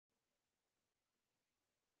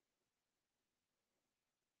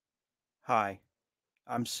Hi,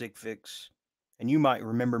 I'm Sick Fix, and you might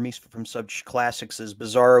remember me from such classics as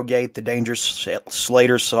Bizarro Gate, The Dangerous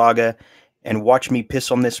Slater Saga, and Watch Me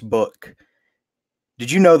Piss on This Book.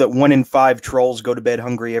 Did you know that 1 in 5 trolls go to bed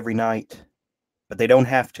hungry every night? But they don't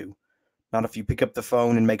have to. Not if you pick up the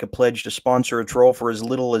phone and make a pledge to sponsor a troll for as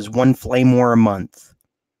little as 1 flame war a month.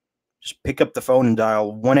 Just pick up the phone and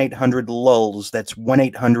dial 1-800-LULZ. That's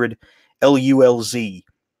 1-800-LULZ.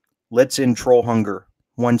 Let's end troll hunger,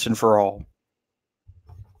 once and for all.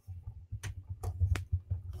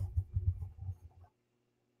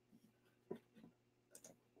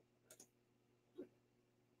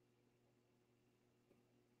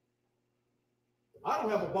 I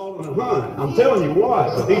don't have a ball in a hunt. I'm telling you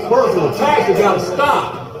what, but these personal attacks have got to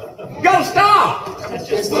stop. Got to stop!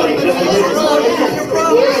 Listen,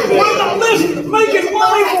 making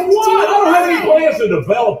money for what? I don't have any plans to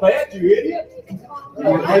develop that, you idiot.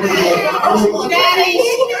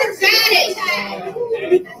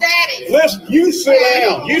 Daddy. Listen, you sit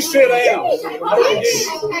down. You sit down.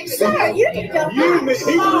 Sir, you can go. He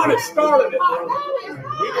the one that started it, bro.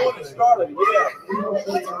 He the one that started it, yeah.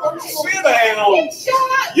 Sit down.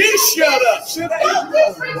 You shut up. Sit down. Don't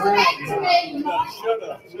disrespect me. Shut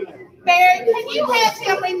up. Sit down. Barry, can you have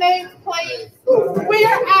him removed, please?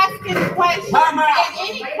 We're asking questions. Time out. And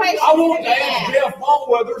any questions I want to you ask have. Jeff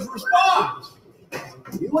Longweather's response.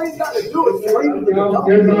 You ain't got to do it for him.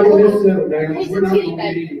 Everybody just settle down. He's We're a not kitty going to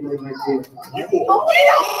baby. get anywhere like this. Oh, we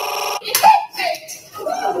don't.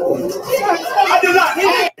 I do not need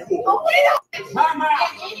it. Oh, we don't. Time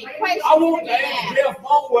out. And any questions I want to you ask have. Jeff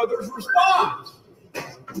Longweather's response.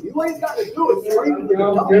 You ain't got to do it for him.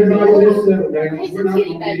 Everybody just settle down. He's a We're not kitty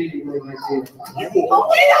going to get baby. anywhere like this. Oh,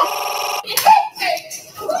 we don't.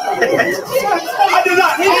 I do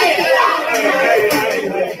not need it.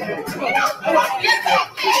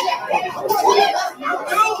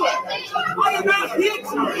 I do not hit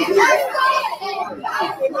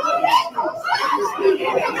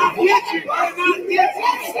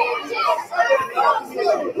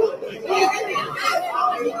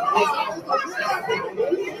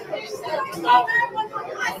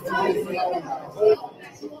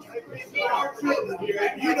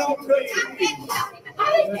you don't tell you.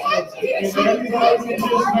 If everybody can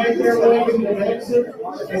just make their way to the exit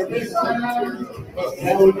at this time,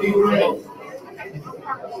 that would be great.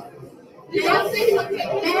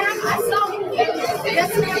 Ma'am, I saw you.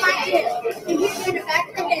 Yes, ma'am, I did. And you hit it back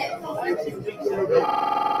of the head.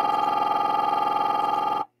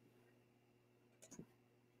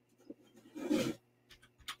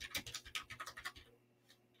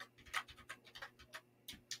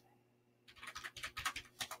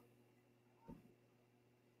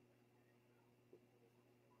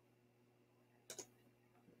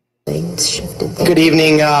 Good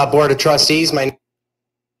evening, Board of Trustees.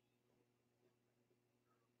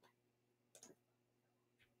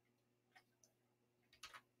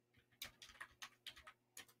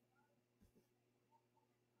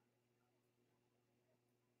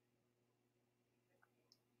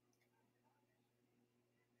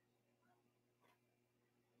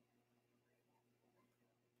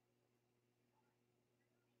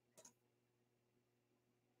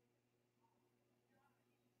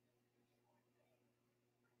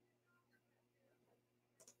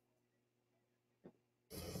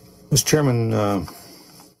 Mr. Chairman,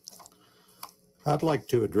 I'd like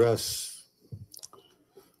to address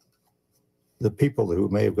the people who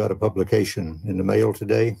may have got a publication in the mail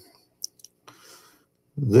today.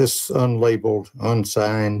 This unlabeled,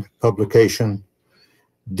 unsigned publication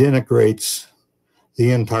denigrates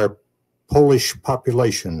the entire Polish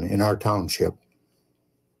population in our township.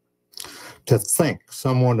 To think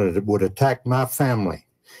someone would attack my family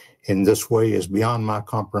in this way is beyond my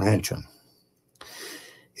comprehension.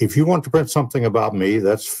 If you want to print something about me,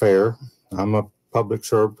 that's fair. I'm a public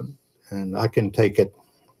servant and I can take it.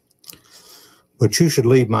 But you should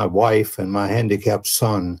leave my wife and my handicapped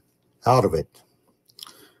son out of it.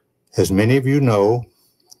 As many of you know,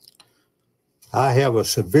 I have a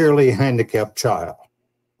severely handicapped child.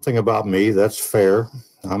 Something about me, that's fair.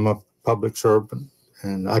 I'm a public servant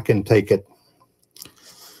and I can take it.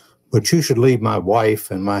 But you should leave my wife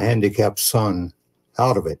and my handicapped son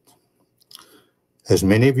out of it. As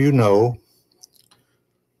many of you know,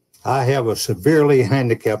 I have a severely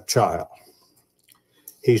handicapped child.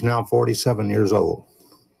 He's now 47 years old.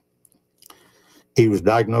 He was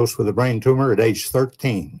diagnosed with a brain tumor at age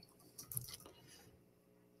 13.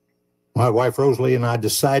 My wife Rosalie and I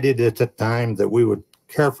decided at the time that we would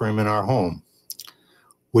care for him in our home.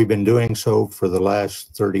 We've been doing so for the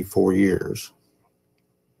last 34 years.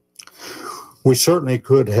 We certainly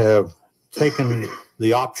could have taken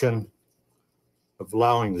the option of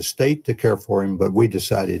allowing the state to care for him, but we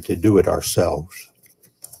decided to do it ourselves.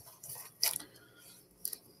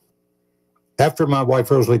 After my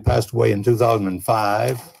wife Rosalie passed away in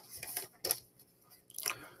 2005,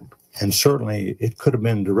 and certainly it could have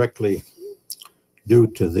been directly due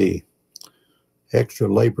to the extra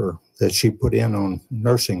labor that she put in on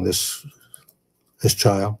nursing this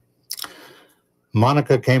child,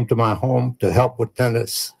 Monica came to my home to help with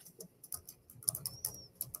Dennis.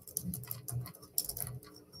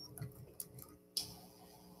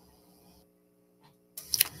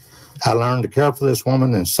 I learned to care for this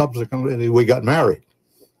woman, and subsequently we got married.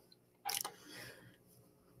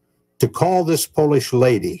 To call this Polish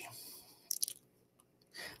lady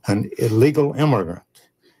an illegal immigrant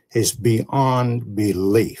is beyond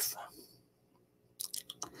belief.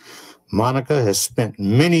 Monica has spent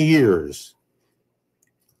many years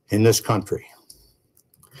in this country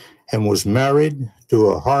and was married to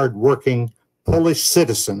a hard-working Polish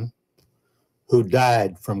citizen who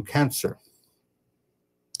died from cancer.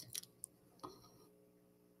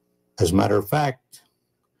 As a matter of fact,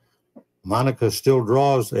 Monica still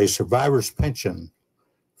draws a survivor's pension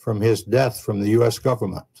from his death from the U.S.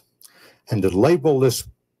 government. And to label this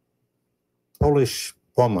Polish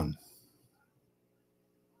woman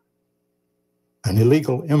an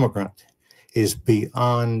illegal immigrant is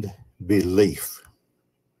beyond belief.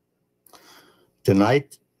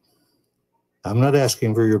 Tonight, I'm not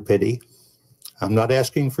asking for your pity. I'm not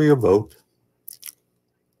asking for your vote.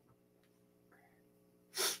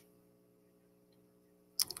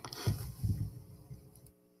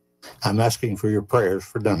 I'm asking for your prayers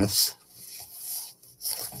for Dennis.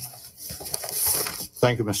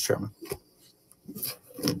 Thank you, Mr. Chairman.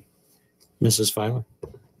 Mrs. Filer.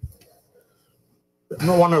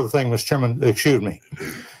 No, one other thing, Mr. Chairman, excuse me.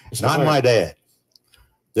 Mr. Not Filer. my dad.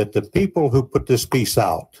 That the people who put this piece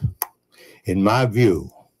out, in my view,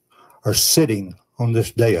 are sitting on this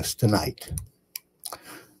dais tonight.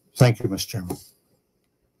 Thank you, Mr. Chairman.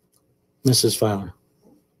 Mrs. Filer.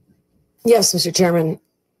 Yes, Mr. Chairman.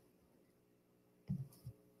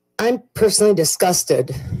 I'm personally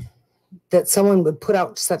disgusted that someone would put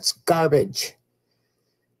out such garbage.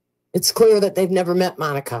 It's clear that they've never met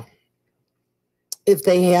Monica. If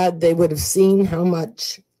they had, they would have seen how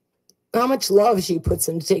much love she puts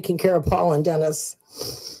into taking care of Paul and Dennis.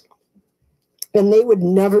 And they would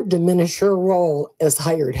never diminish her role as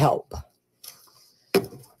hired help.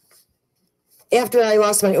 After I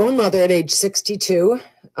lost my own mother at age 62,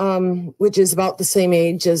 which is about the same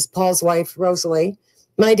age as Paul's wife, Rosalie,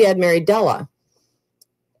 my dad married Della.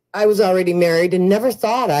 I was already married and never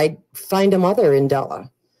thought I'd find a mother in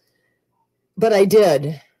Della. But I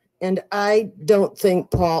did. And I don't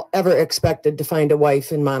think Paul ever expected to find a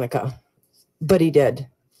wife in Monica, but he did.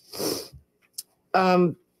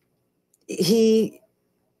 He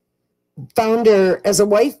found her as a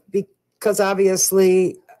wife because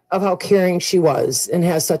obviously of how caring she was and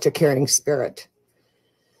has such a caring spirit.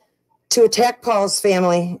 To attack Paul's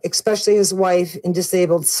family, especially his wife and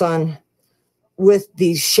disabled son, with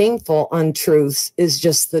these shameful untruths is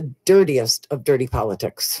just the dirtiest of dirty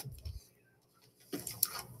politics.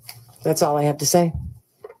 That's all I have to say.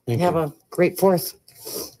 Have a great 4th.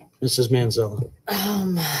 Mrs. Manzella.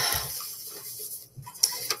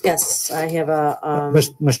 Yes, I have a...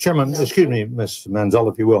 Mr. Chairman, excuse me, Ms.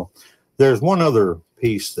 Manzella, if you will. There's one other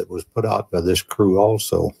piece that was put out by this crew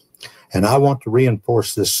also, and I want to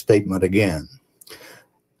reinforce this statement again.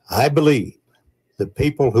 I believe the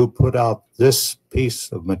people who put out this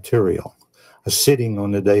piece of material are sitting on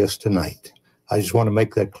the dais tonight. I just want to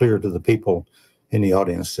make that clear to the people in the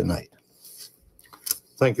audience tonight.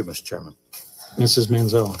 Thank you, Mr. Chairman. Mrs.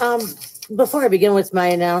 Manzella. Before I begin with my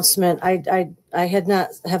announcement, I have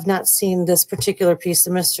not seen this particular piece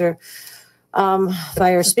that Mr.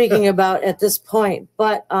 Fire speaking about at this point,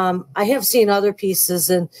 but I have seen other pieces,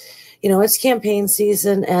 and it's campaign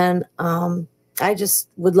season, and I just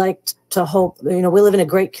would like to hope. We live in a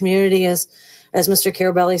great community, as Mr.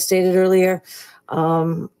 Carabelli stated earlier.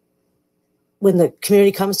 When the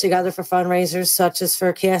community comes together for fundraisers, such as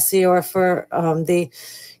for Cassie or for the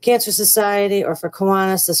Cancer Society or for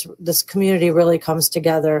Kiwanis, this community really comes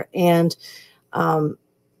together. And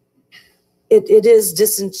it is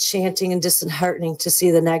disenchanting and disheartening to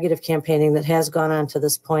see the negative campaigning that has gone on to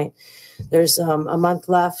this point. There's a month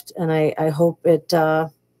left, and I hope it,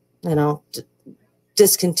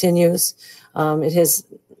 discontinues. It has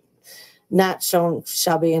not shown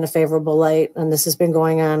Shelby in a favorable light, and this has been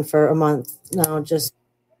going on for a month now,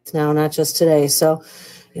 not just today. So,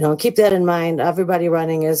 keep that in mind. Everybody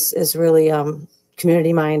running is really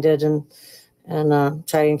community minded and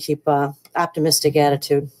try and keep optimistic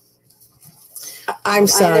attitude. I'm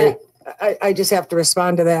sorry. I just have to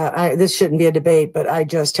respond to that. This shouldn't be a debate, but I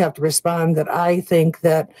just have to respond that I think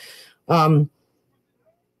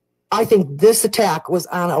this attack was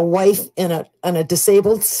on a wife and a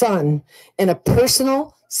disabled son in a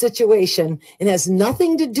personal situation and has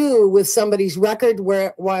nothing to do with somebody's record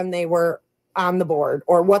when they were on the board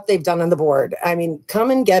or what they've done on the board. I mean,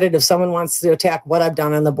 come and get it if someone wants to attack what I've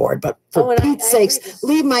done on the board. But for Pete's sakes,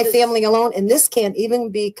 leave my family alone. And this can't even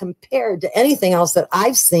be compared to anything else that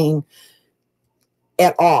I've seen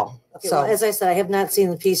at all. Okay, so, well, as I said, I have not seen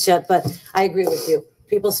the piece yet, but I agree with you.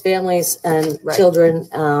 People's families and children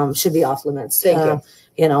should be off limits. Thank you.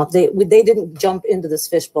 You know, they didn't jump into this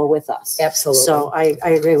fishbowl with us. Absolutely. So I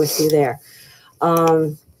agree with you there.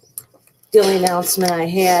 The only announcement I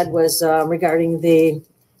had was regarding the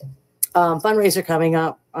fundraiser coming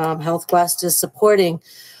up. Health Quest is supporting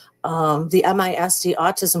the MISD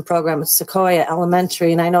autism program at Sequoia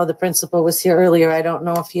Elementary. And I know the principal was here earlier. I don't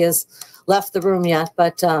know if he has left the room yet,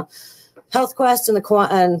 but Health Quest and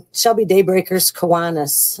Shelby Daybreakers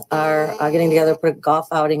Kiwanis are getting together to put a golf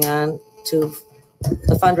outing on to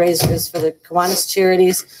the fundraisers for the Kiwanis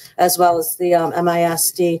charities, as well as the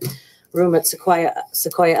MISD room at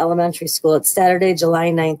Sequoia Elementary School. It's Saturday,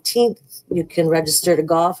 July 19th. You can register to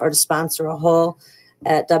golf or to sponsor a hole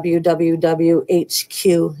at www.hqpt.com.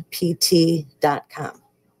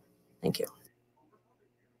 Thank you.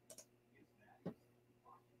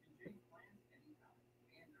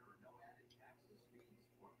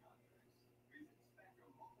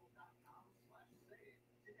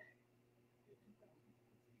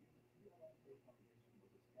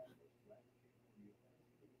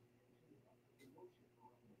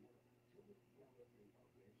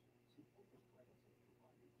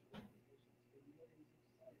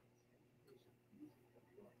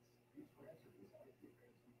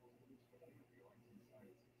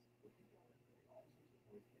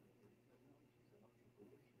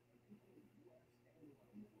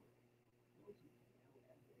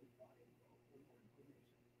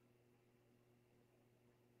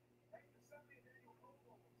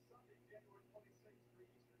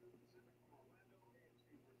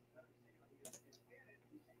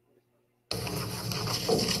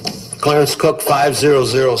 Clarence Cook,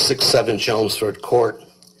 50067 Chelmsford Court.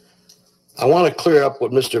 I want to clear up what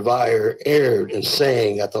Mr. Vire erred in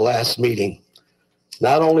saying at the last meeting.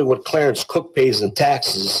 Not only what Clarence Cook pays in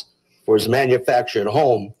taxes for his manufactured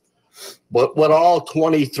home, but what all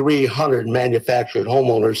 2,300 manufactured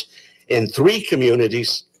homeowners in 3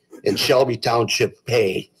 communities in Shelby Township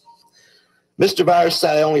pay. Mr. Vire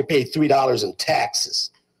said I only pay $3 in taxes.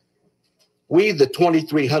 We, the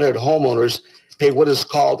 2,300 homeowners, pay what is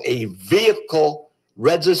called a vehicle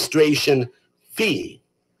registration fee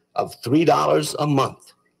of $3 a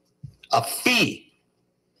month. A fee.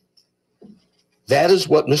 That is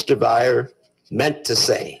what Mr. Vire meant to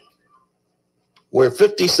say. Where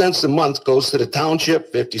 50 cents a month goes to the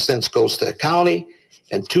township, 50 cents goes to the county,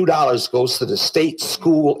 and $2 goes to the state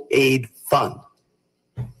school aid fund.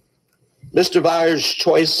 Mr. Vire's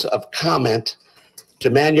choice of comment to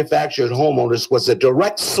manufactured homeowners was a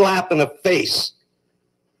direct slap in the face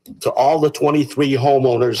to all the 23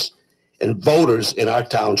 homeowners and voters in our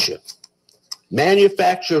township.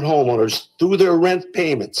 Manufactured homeowners, through their rent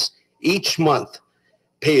payments each month,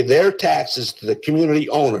 pay their taxes to the community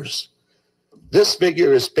owners. This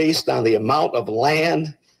figure is based on the amount of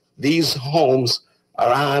land these homes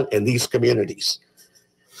are on in these communities.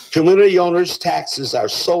 Community owners' taxes are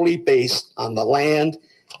solely based on the land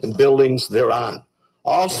and buildings they're on.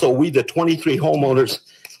 Also, we, the 23 homeowners,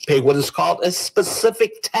 pay what is called a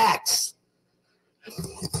specific tax,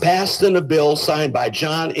 passed in a bill signed by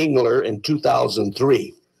John Engler in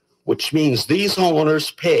 2003, which means these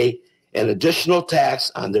homeowners pay an additional tax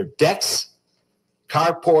on their decks,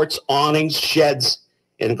 carports, awnings, sheds,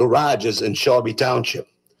 and garages in Shelby Township.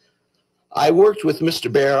 I worked with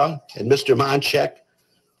Mr. Barra and Mr. Monchek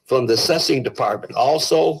from the assessing department.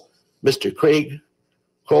 Also, Mr. Craig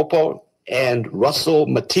Kropo and Russell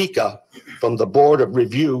Matika from the Board of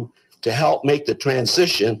Review to help make the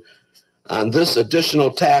transition on this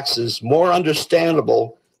additional taxes more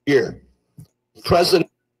understandable here. President,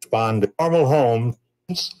 Respond to normal home.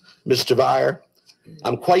 Mr. Vire,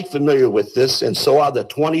 I'm quite familiar with this, and so are the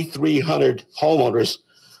 2,300 homeowners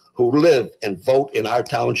who live and vote in our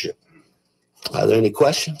township. Are there any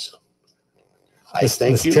questions? I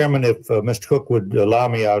thank you. Mr. Chairman, if Mr. Cook would allow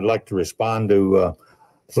me, I would like to respond to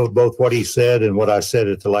both what he said and what I said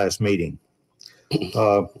at the last meeting.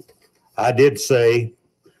 I did say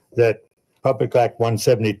that Public Act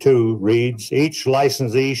 172 reads, each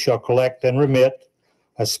licensee shall collect and remit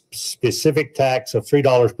a specific tax of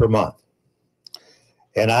 $3 per month.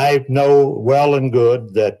 And I know well and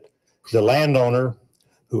good that the landowner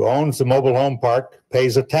who owns the mobile home park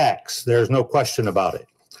pays a tax. There's no question about it.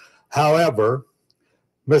 However,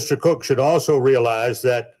 Mr. Cook should also realize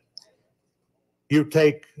that you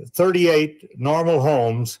take 38 normal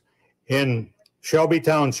homes in Shelby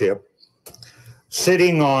Township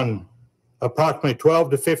sitting on approximately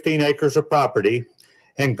 12 to 15 acres of property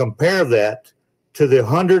and compare that to the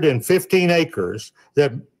 115 acres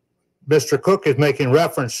that Mr. Cook is making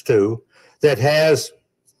reference to that has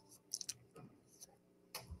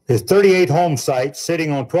his 38 home sites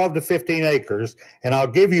sitting on 12 to 15 acres. And I'll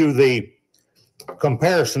give you the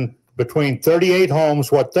comparison between 38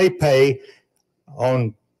 homes, what they pay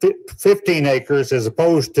on 15 acres as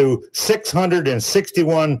opposed to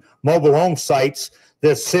 661 mobile home sites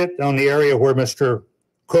that sit on the area where Mr.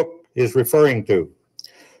 Cook is referring to.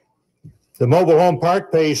 The mobile home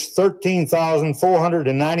park pays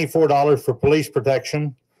 $13,494 for police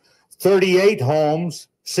protection. 38 homes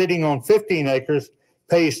sitting on 15 acres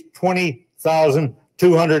pays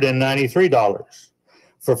 $20,293.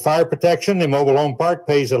 For fire protection, the mobile home park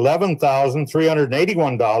pays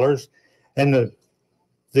 $11,381, and the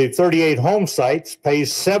 38 home sites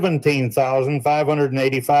pays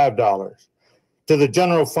 $17,585. To the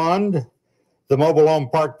general fund, the mobile home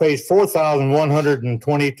park pays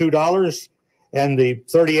 $4,122, and the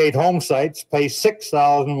 38 home sites pay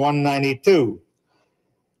 $6,192.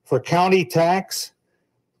 For county tax,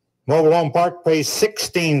 mobile home park pays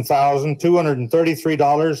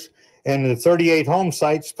 $16,233, and the 38 home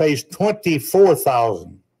sites pays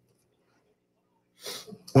 $24,000.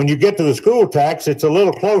 When you get to the school tax, it's a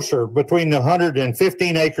little closer between the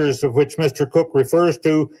 115 acres of which Mr. Cook refers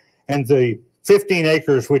to and the 15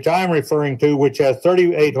 acres which I'm referring to, which has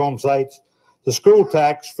 38 home sites. The school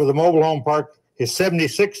tax for the mobile home park is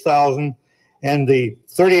 $76,000, and the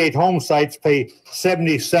 38 home sites pay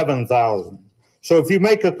 $77,000. So if you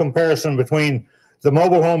make a comparison between the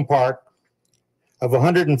mobile home park of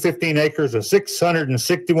 115 acres of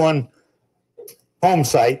 661 home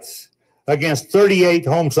sites against 38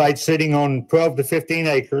 home sites sitting on 12 to 15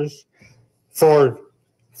 acres for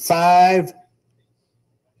 5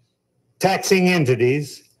 taxing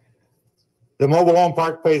entities, the mobile home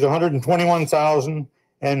park pays $121,000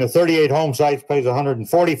 and the 38 home sites pays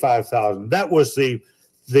 $145,000. That was the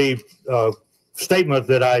statement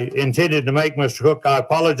that I intended to make, Mr. Cook. I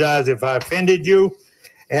apologize if I offended you,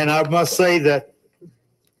 and I must say that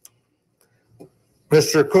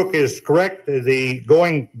Mr. Cook is correct.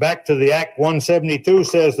 Going back to the Act 172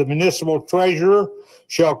 says the municipal treasurer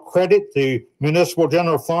shall credit the municipal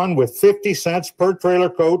general fund with 50 cents per trailer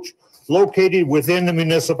coach located within the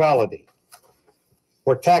municipality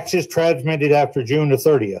for taxes transmitted after June the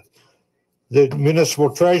 30th. The municipal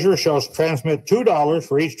treasurer shall transmit $2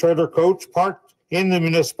 for each trailer coach parked in the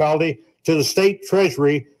municipality to the state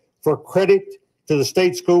treasury for credit to the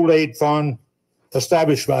state school aid fund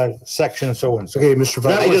established by section so and so. Okay, Mr.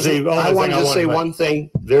 Vice. I wanted to say one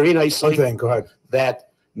thing very nicely. One thing, go ahead. That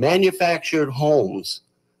manufactured homes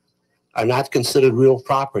are not considered real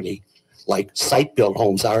property like site-built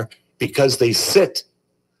homes are, because they sit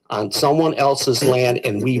on someone else's land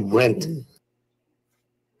and we rent.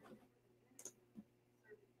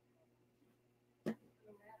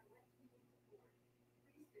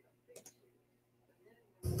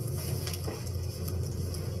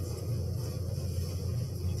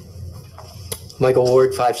 Michael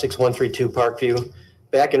Ward, 56132 Parkview.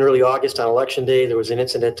 Back in early August on Election Day, there was an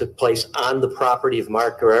incident that took place on the property of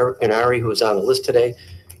Mark Ganari, who is on the list today.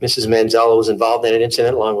 Mrs. Manzello was involved in an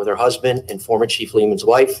incident along with her husband and former Chief Lehman's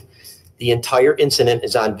wife. The entire incident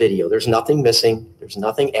is on video. There's nothing missing. There's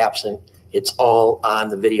nothing absent. It's all on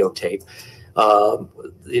the videotape.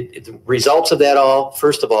 The results of that all,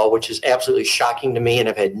 first of all, which is absolutely shocking to me, and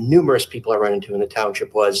I've had numerous people I run into in the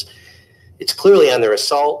township, was it's clearly on their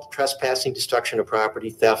assault, trespassing, destruction of property,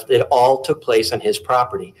 theft. It all took place on his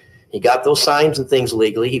property. He got those signs and things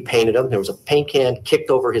legally. He painted them. There was a paint can kicked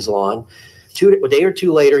over his lawn. A day or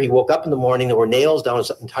two later, he woke up in the morning. There were nails down his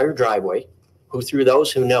entire driveway. Who threw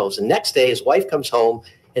those? Who knows? The next day, his wife comes home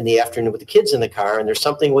in the afternoon with the kids in the car, and there's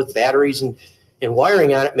something with batteries and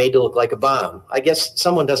wiring on it made to look like a bomb. I guess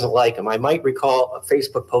someone doesn't like him. I might recall a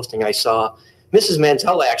Facebook posting I saw. Mrs.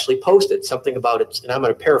 Mantel actually posted something about it, and I'm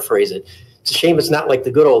going to paraphrase it. It's a shame it's not like the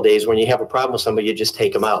good old days when you have a problem with somebody, you just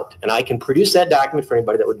take them out. And I can produce that document for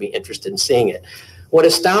anybody that would be interested in seeing it. What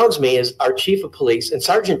astounds me is our chief of police and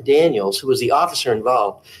Sergeant Daniels, who was the officer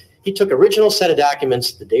involved, he took original set of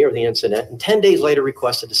documents the day of the incident and 10 days later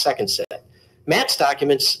requested a second set. Matt's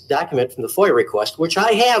document from the FOIA request, which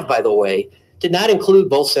I have, by the way, did not include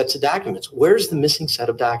both sets of documents. Where's the missing set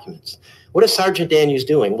of documents? What is Sergeant Daniels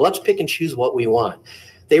doing? Well, let's pick and choose what we want.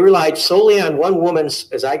 They relied solely on one woman's,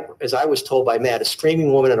 as I was told by Matt, a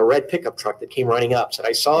screaming woman in a red pickup truck that came running up, said,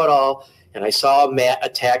 I saw it all, and I saw Matt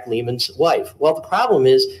attack Lehman's wife. Well, the problem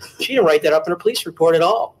is she didn't write that up in her police report at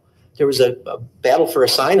all. There was a battle for a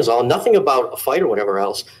sign is all, nothing about a fight or whatever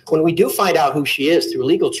else. When we do find out who she is through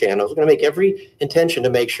legal channels, we're going to make every intention to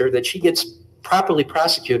make sure that she gets properly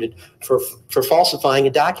prosecuted for falsifying a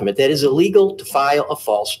document. That is illegal to file a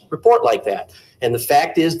false report like that. And the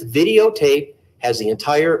fact is the videotape has the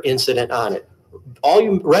entire incident on it. All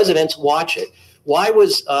you residents watch it. Why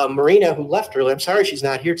was Marina, who left earlier, I'm sorry she's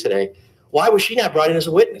not here today, why was she not brought in as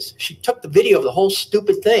a witness? She took the video of the whole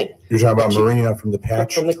stupid thing. You're talking about Marina from the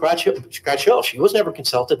patch? From the Crotch Hill. She was never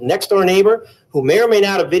consulted. Next door neighbor, who may or may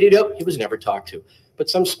not have videoed it, he was never talked to. But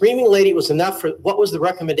some screaming lady was enough for, what was the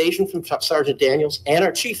recommendation from Sergeant Daniels and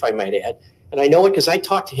our chief, I might add, and I know it because I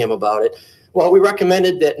talked to him about it. Well, we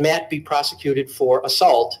recommended that Matt be prosecuted for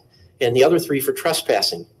assault and the other 3 for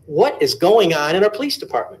trespassing. What is going on in our police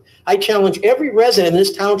department? I challenge every resident in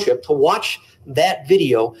this township to watch that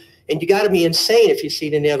video. And you got to be insane if you see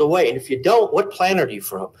it any other way. And if you don't, what planet are you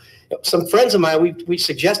from? Some friends of mine, we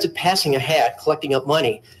suggested passing a hat, collecting up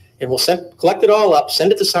money, and we'll collect it all up,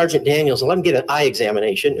 send it to Sergeant Daniels, and let him get an eye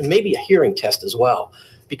examination and maybe a hearing test as well.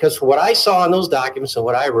 Because for what I saw in those documents and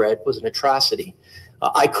what I read was an atrocity.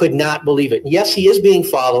 I could not believe it. Yes, he is being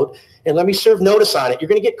followed. And let me serve notice on it. You're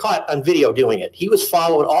going to get caught on video doing it. He was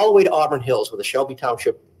followed all the way to Auburn Hills with a Shelby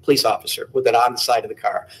Township police officer with it on the side of the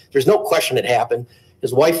car. There's no question it happened.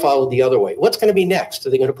 His wife followed the other way. What's going to be next? Are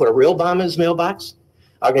they going to put a real bomb in his mailbox?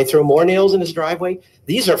 Are they throw more nails in his driveway?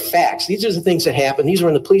 These are facts. These are the things that happen. These are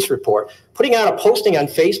in the police report. Putting out a posting on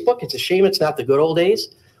Facebook, it's a shame it's not the good old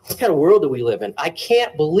days. What kind of world do we live in? I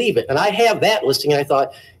can't believe it. And I have that listing, and I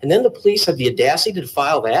thought, and then the police have the audacity to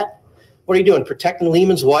file that? What are you doing, protecting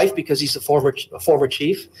Lehman's wife because he's a former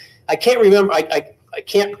chief? I can't remember. I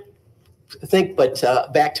can't think, but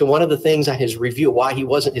back to one of the things on his review, why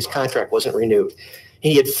his contract wasn't renewed.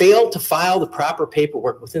 He had failed to file the proper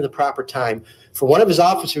paperwork within the proper time for one of his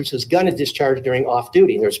officers whose gun had discharged during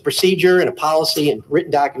off-duty. And there's a procedure and a policy and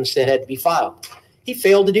written documents that had to be filed. He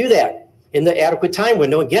failed to do that in the adequate time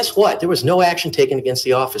window. And guess what? There was no action taken against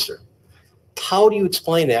the officer. How do you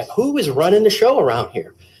explain that? Who is running the show around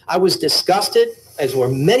here? I was disgusted, as were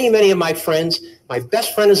many, many of my friends. My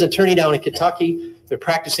best friend is an attorney down in Kentucky. They're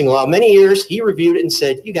practicing law many years. He reviewed it and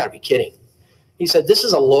said, you got to be kidding. He said, this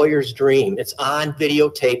is a lawyer's dream. It's on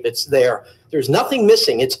videotape. It's there. There's nothing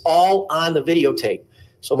missing. It's all on the videotape.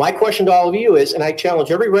 So my question to all of you is, and I challenge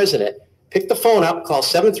every resident, pick the phone up, call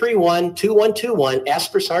 731-2121,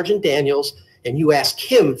 ask for Sergeant Daniels, and you ask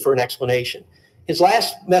him for an explanation. His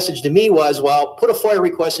last message to me was, well, put a FOIA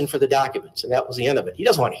request in for the documents, and that was the end of it. He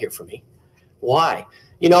doesn't want to hear from me. Why?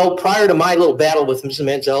 You know, prior to my little battle with Mrs.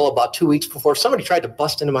 Manzella about 2 weeks before, somebody tried to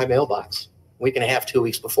bust into my mailbox. Week and a half, 2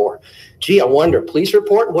 weeks before. Gee, I wonder, police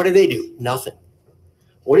report, what do they do? Nothing.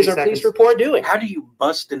 What is our police report doing? How do you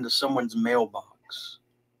bust into someone's mailbox?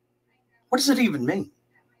 What does it even mean?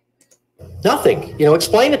 Nothing. You know,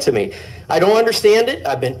 explain it to me. I don't understand it.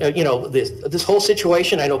 I've been, this whole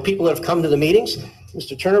situation, I know people that have come to the meetings.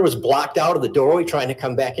 Mr. Turner was blocked out of the doorway trying to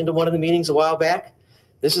come back into one of the meetings a while back.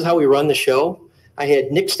 This is how we run the show. I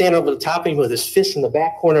had Nick stand over the top of him with his fist in the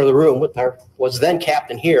back corner of the room with our was then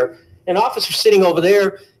captain here. An officer sitting over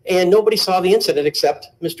there, and nobody saw the incident except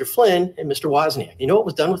Mr. Flynn and Mr. Wozniak. You know what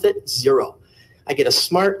was done with it? Zero. I get a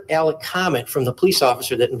smart aleck comment from the police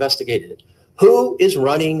officer that investigated it. Who is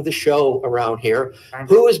running the show around here?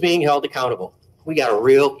 Who is being held accountable? We got a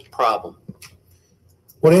real problem.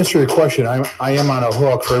 Well, to answer your question, I am on a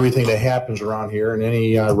hook for everything that happens around here, and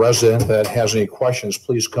any resident that has any questions,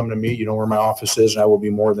 please come to me. You know where my office is, and I will be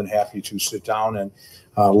more than happy to sit down and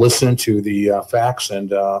listen to the facts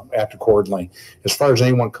and act accordingly. As far as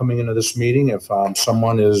anyone coming into this meeting, if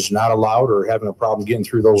someone is not allowed or having a problem getting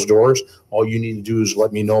through those doors, all you need to do is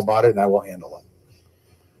let me know about it, and I will handle it.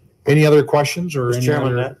 Any other questions? Or Mr.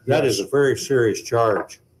 Chairman, that is a very serious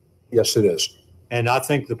charge. Yes, it is. And I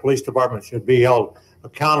think the police department should be held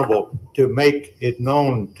accountable to make it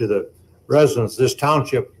known to the residents of this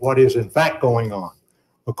township what is in fact going on,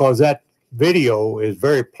 because that video is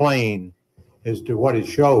very plain as to what it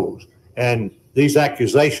shows. And these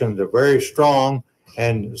accusations are very strong,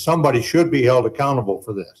 and somebody should be held accountable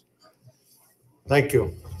for this. Thank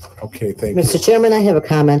you. Okay, thank you. Mr. Chairman, I have a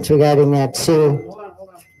comment regarding that too. Hold on.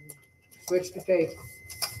 Switch to tape.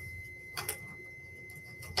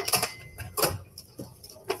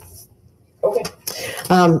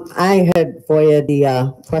 I had FOIA'd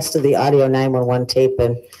the rest of the audio 911 tape,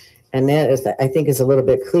 and And that is, I think, is a little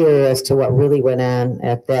bit clearer as to what really went on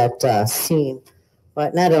at that scene.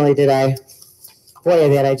 But not only did I, boy,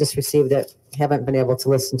 that I just received it, haven't been able to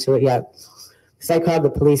listen to it yet. Because I called the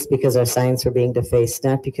police because our signs were being defaced,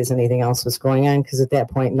 not because anything else was going on, because at that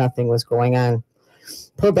point, nothing was going on.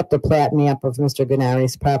 Pulled up the plat map of Mr.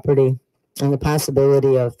 Gennari's property and the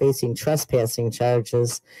possibility of facing trespassing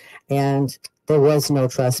charges, and there was no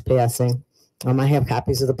trespassing. I have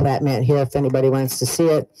copies of the plat map here if anybody wants to see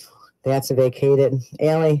it. That's a vacated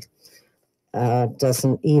alley.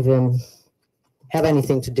 Doesn't even have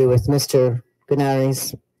anything to do with Mr.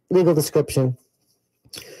 Gennari's legal description.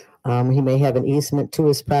 He may have an easement to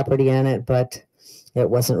his property on it, but it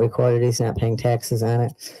wasn't recorded. He's not paying taxes on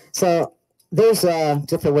it. So there's a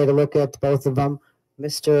different way to look at both of them.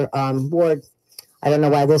 Mr. Ward, I don't know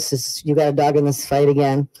why this is, you got a dog in this fight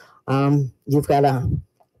again. You've got a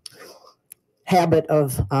habit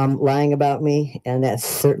of lying about me, and that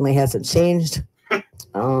certainly hasn't changed.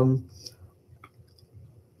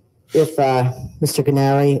 If Mr.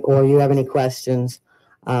 Gennari or you have any questions,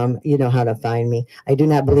 you know how to find me. I do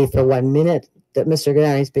not believe for 1 minute that Mr.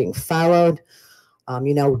 Gennari is being followed.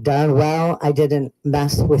 You know darn well I didn't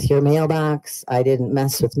mess with your mailbox. I didn't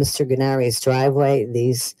mess with Mr. Gennari's driveway.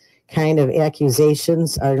 These kind of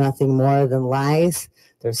accusations are nothing more than lies.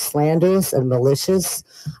 They're slanderous and malicious.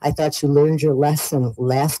 I thought you learned your lesson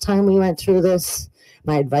last time we went through this.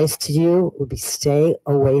 My advice to you would be stay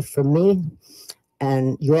away from me,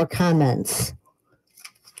 and your comments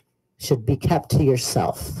should be kept to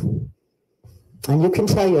yourself. And you can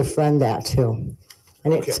tell your friend that too.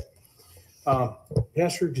 And it's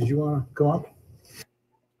Pastor, did you want to go on?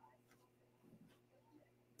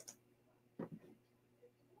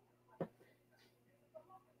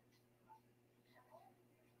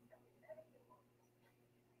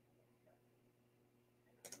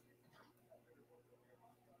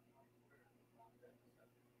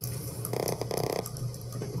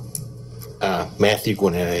 Matthew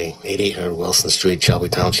Guinere, 8800 Wilson Street, Shelby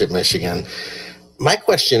Township, Michigan. My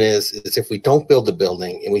question is if we don't build the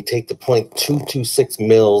building and we take the 0.226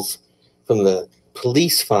 mils from the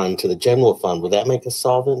police fund to the general fund, would that make us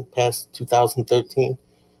solvent past 2013?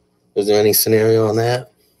 Is there any scenario on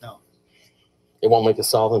that? No. It won't make us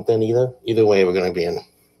solvent then either? Either way, we're going to be in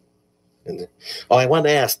the, oh, I wanted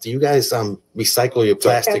to ask, do you guys recycle your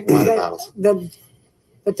plastic water bottles?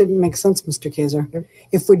 That didn't make sense, Mr. Kaiser.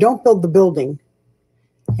 If we don't build the building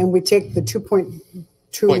and we take the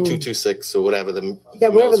 0.226 or whatever the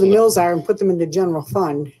whatever the mills are and put them in the general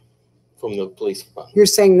fund, from the police fund. you're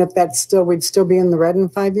saying that we'd still be in the red in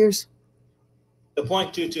 5 years? The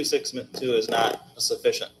 0.2262 is not a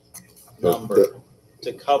sufficient number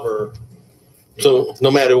to cover. So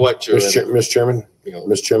no matter what you're Mr. Chairman,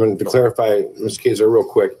 Mr. Chairman, to clarify, Mr. Kaiser, real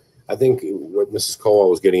quick, I think what Mrs. Cole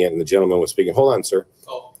was getting at and the gentleman was speaking. Hold on, sir.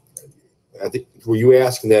 Oh. I think, were you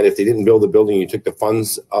asking that if they didn't build the building, you took the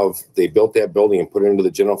funds they built that building and put it into the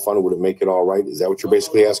general fund, would it make it all right? Is that what you're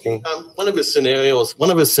basically asking? One of his scenarios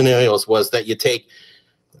was that you take,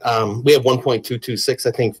 we have 1.226,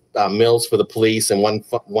 I think, mills for the police and one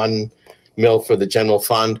mil for the general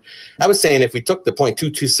fund. I was saying if we took the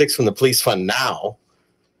 0.226 from the police fund now,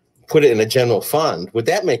 put it in a general fund, would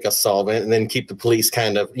that make us solvent and then keep the police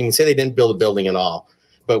kind of, you can say they didn't build a building at all,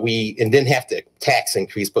 but and didn't have to tax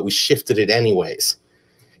increase, but we shifted it anyways.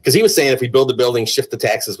 Because he was saying if we build the building, shift the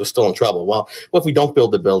taxes, we're still in trouble. Well, if we don't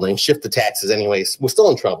build the building, shift the taxes anyways, we're still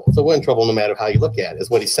in trouble. So we're in trouble no matter how you look at it, is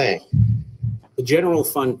what he's saying. The general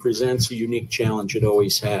fund presents a unique challenge. It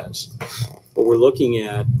always has. What we're looking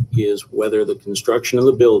at is whether the construction of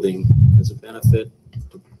the building has a benefit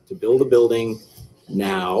to build a building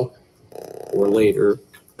now or later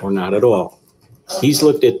or not at all. He's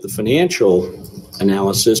looked at the financial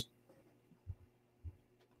analysis.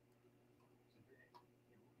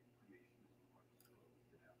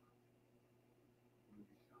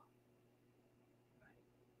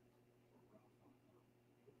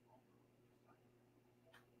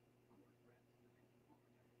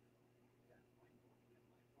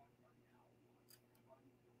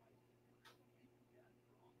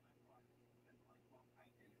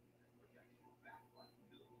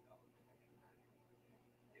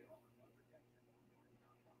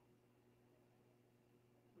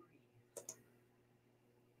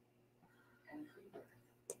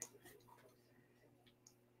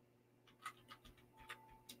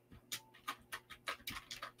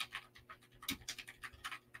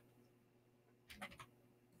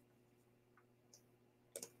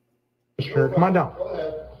 Sure, come on down.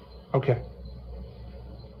 Okay.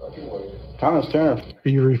 Thomas Turner. Are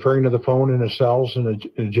you referring to the phone in the cells in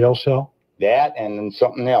a jail cell? That and then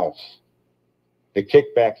something else. the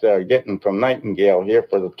kickbacks that are getting from Nightingale here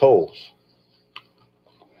for the tolls.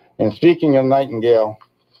 And speaking of Nightingale,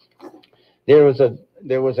 there was an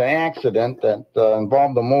accident that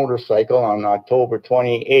involved a motorcycle on October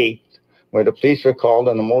 28th, where the police were called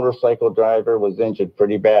and the motorcycle driver was injured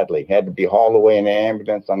pretty badly, had to be hauled away in an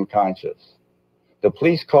ambulance unconscious. The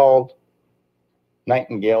police called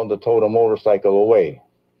Nightingale to tow the motorcycle away.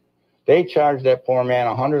 They charged that poor man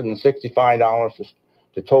 $165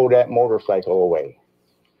 to tow that motorcycle away.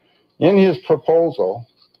 In his proposal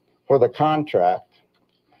for the contract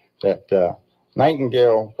that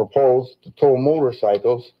Nightingale proposed to tow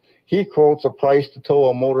motorcycles, he quotes a price to tow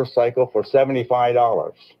a motorcycle for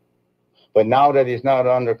 $75. But now that he's not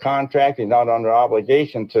under contract, he's not under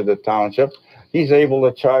obligation to the township, he's able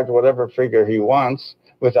to charge whatever figure he wants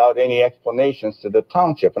without any explanations to the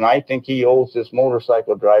township. And I think he owes this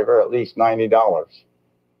motorcycle driver at least $90.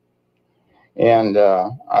 And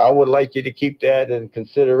I would like you to keep that in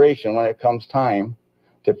consideration when it comes time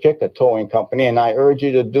to pick a towing company, and I urge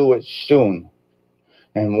you to do it soon.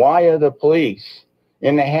 And why are the police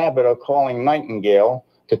in the habit of calling Nightingale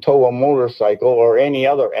to tow a motorcycle or any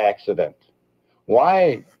other accident?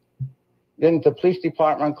 Why didn't the police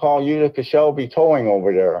department call Utica Shelby Towing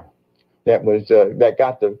over there that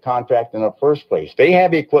got the contract in the first place? They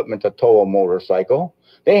have equipment to tow a motorcycle.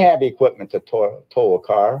 They have equipment to tow a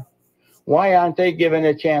car. Why aren't they given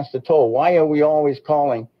a chance to tow? Why are we always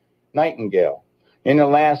calling Nightingale? In the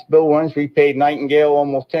last bill runs, we paid Nightingale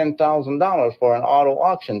almost $10,000 for an auto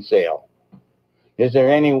auction sale. Is there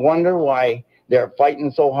any wonder why they're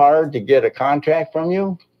fighting so hard to get a contract from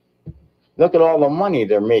you? Look at all the money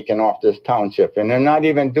they're making off this township, and they're not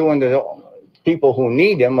even doing the people who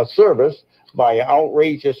need them a service by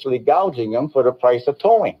outrageously gouging them for the price of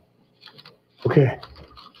towing. Okay,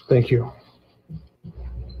 thank you.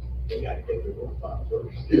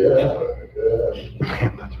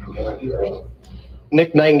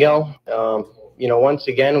 Nick Nightingale, once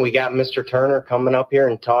again, we got Mr. Turner coming up here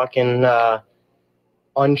and talking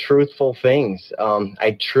untruthful things.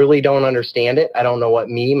 I truly don't understand it. I don't know what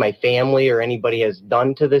me, my family, or anybody has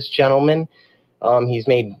done to this gentleman. He's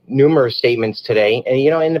made numerous statements today. And,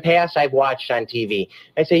 in the past, I've watched on TV.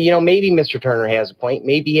 I say, maybe Mr. Turner has a point.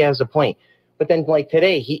 Maybe he has a point. But then, like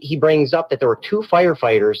today, he brings up that there were 2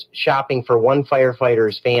 firefighters shopping for one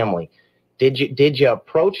firefighter's family. Did you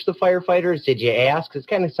approach the firefighters? Did you ask? It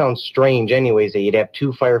kind of sounds strange anyways that you'd have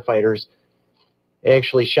 2 firefighters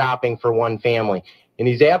actually shopping for one family. And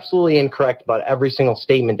he's absolutely incorrect about every single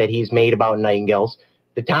statement that he's made about Nightingales.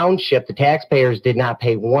 The township, the taxpayers did not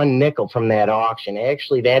pay 1 nickel from that auction.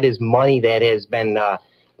 Actually, that is money that has been,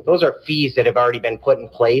 those are fees that have already been put in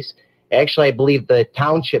place. Actually, I believe the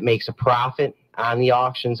township makes a profit on the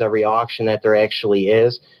auctions, every auction that there actually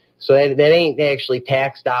is. So that ain't actually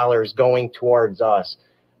tax dollars going towards us.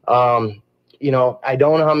 I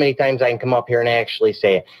don't know how many times I can come up here and actually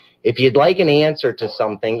say it. If you'd like an answer to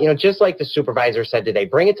something, just like the supervisor said today,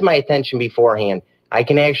 bring it to my attention beforehand. I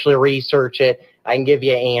can actually research it. I can give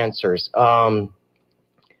you answers. I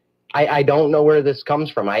don't know where this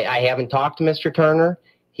comes from. I haven't talked to Mr. Turner.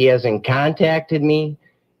 He hasn't contacted me.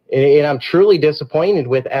 And I'm truly disappointed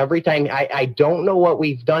with every time. I don't know what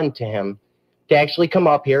we've done to him to actually come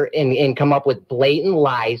up here and come up with blatant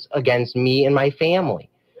lies against me and my family.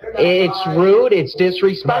 It's rude. It's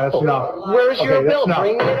disrespectful. Where's your bill?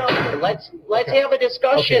 Bring it up here. Let's have a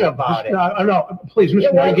discussion about it. No, please,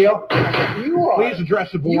 Mr. Nightingale, you are. Please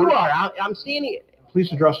address the board. You are. I'm standing.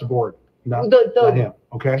 Please address the board. No, not him.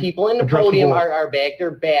 Okay. People in the podium are back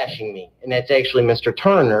there bashing me, and that's actually Mr.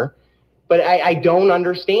 Turner. But I don't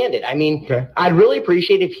understand it. I mean, I'd really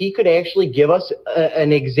appreciate if he could actually give us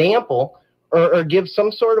an example or give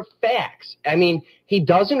some sort of facts. I mean, he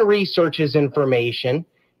doesn't research his information.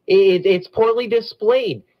 It's poorly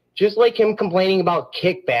displayed. Just like him complaining about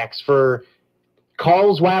kickbacks for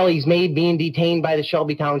calls while he's being detained by the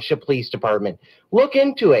Shelby Township Police Department. Look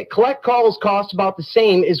into it. Collect calls cost about the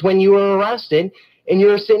same as when you were arrested and you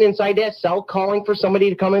were sitting inside that cell calling for somebody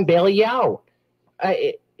to come and bail you out.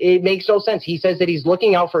 It makes no sense. He says that he's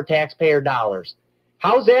looking out for taxpayer dollars.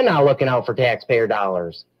 How's that not looking out for taxpayer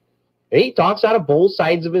dollars? He talks out of both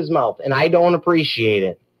sides of his mouth, and I don't appreciate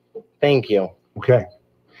it. Thank you. Okay.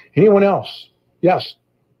 Anyone else? Yes.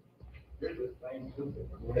 How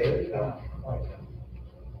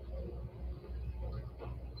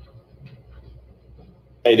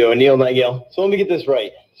you doing, Neil Nightingale? So let me get this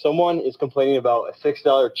right. Someone is complaining about a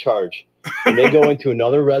 $6 charge, and they go into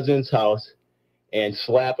another resident's house and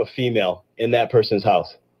slap a female in that person's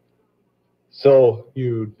house. So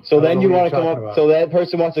then you want to come up. So that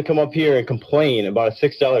person wants to come up here and complain about a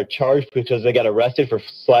 $6 charge because they got arrested for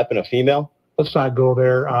slapping a female. Let's not go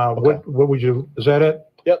there. What would you, is that it?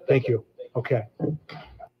 Yep. Thank you. Okay.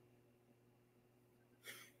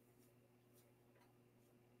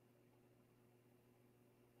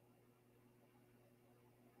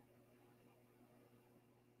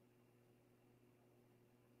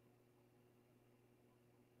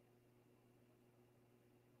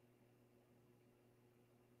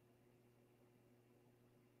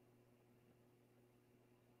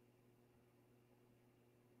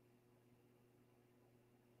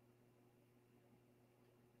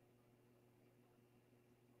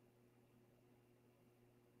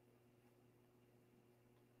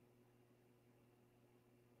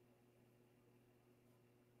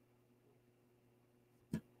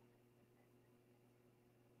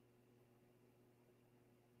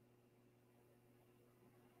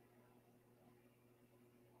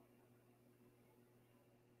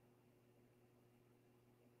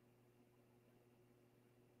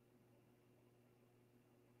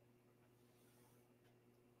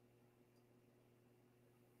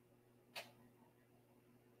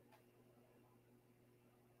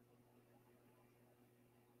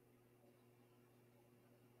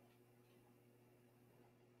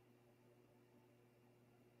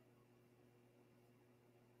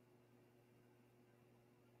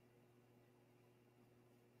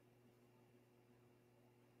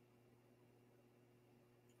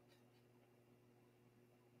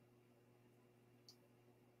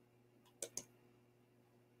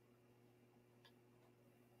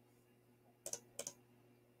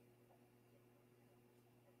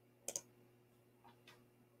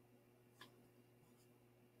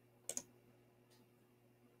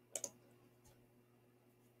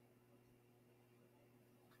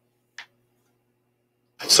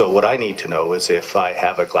 So what I need to know is if I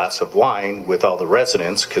have a glass of wine with all the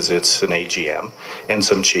residents, because it's an AGM, and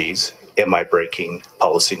some cheese, am I breaking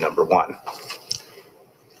policy number 1?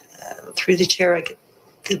 Through the chair,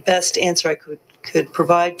 the best answer I could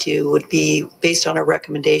provide to you would be, based on a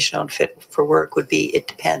recommendation on fit for work, would be it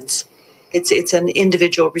depends. It's an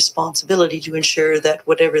individual responsibility to ensure that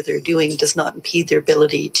whatever they're doing does not impede their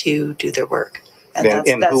ability to do their work. And that's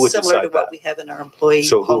who would similar to decide what that? we have in our employee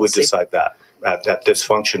So who would policy. decide that? At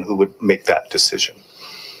Dysfunction, who would make that decision?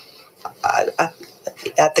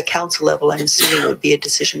 At the council level, I'm assuming it would be a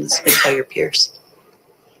decision that's made by your peers.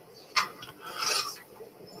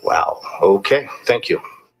 Wow. Okay. Thank you.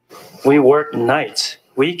 We work nights,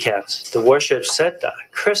 weekends. The worship said that.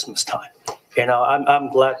 Christmas time. You know,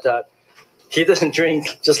 I'm glad that he doesn't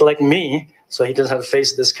drink just like me, so he doesn't have to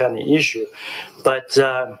face this kind of issue. But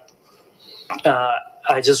I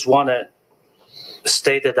just want to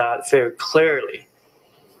state that very clearly.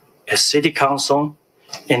 As city council,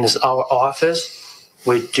 in our office,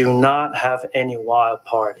 we do not have any wild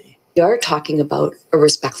party. We are talking about a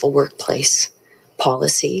respectful workplace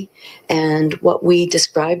policy and what we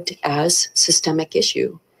described as systemic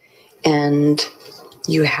issue. And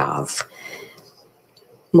you have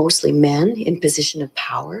mostly men in position of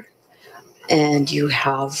power, and you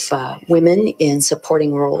have women in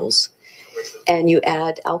supporting roles, and you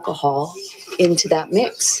add alcohol into that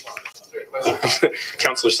mix.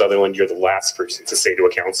 Councillor Sutherland, you're the last person to say to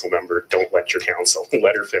a council member, don't let your council.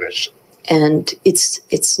 Let her finish. And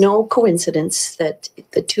it's no coincidence that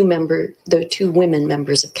the two women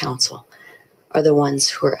members of council are the ones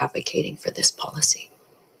who are advocating for this policy.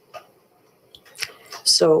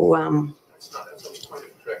 So a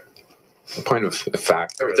point of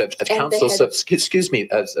fact that council, excuse me,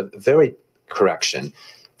 as a very correction,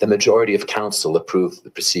 the majority of council approved the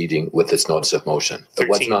proceeding with this notice of motion. There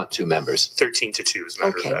was not 2 members. 13 to 2 as a matter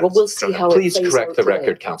of okay, fact. well, we'll see how Please it plays correct out the today.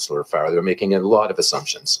 record, Councillor Farrar. They're making a lot of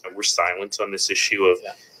assumptions. We're silent on this issue of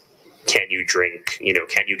can you drink,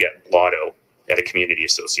 can you get lotto at a community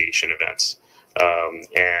association events?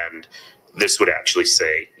 And this would actually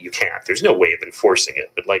say you can't. There's no way of enforcing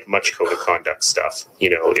it, but like much code of conduct stuff,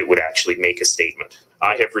 it would actually make a statement.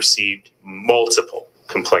 I have received multiple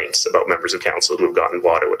complaints about members of council who have gotten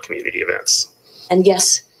lotto at community events. And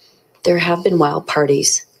yes, there have been wild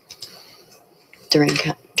parties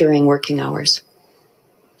during working hours.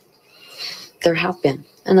 There have been.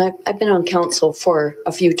 And I've been on council for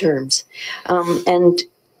a few terms. And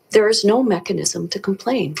there is no mechanism to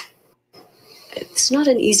complain. It's not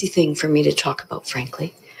an easy thing for me to talk about,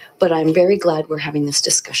 frankly, but I'm very glad we're having this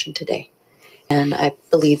discussion today. And I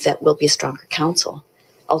believe that we'll be a stronger council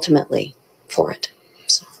ultimately for it.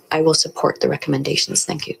 So I will support the recommendations.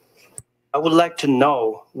 Thank you. I would like to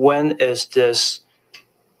know, when is this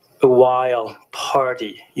wild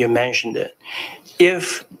party? You mentioned it.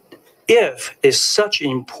 If it's such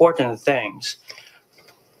important things,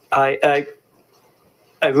 I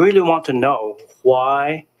I really want to know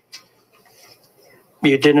why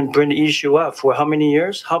you didn't bring the issue up for how many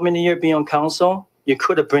years? How many years being on council? You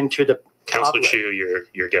could have bring to the Councilor public. Chu,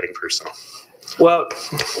 you're getting personal. Well,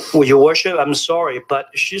 your worship, I'm sorry, but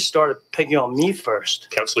she started picking on me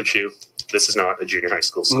first. Councilor Chu, this is not a junior high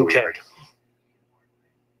school schoolyard.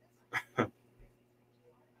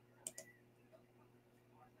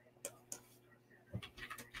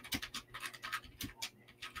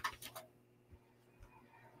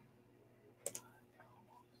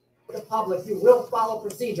 The public, you will follow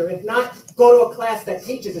procedure. If not, go to a class that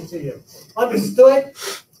teaches it to you. Understood?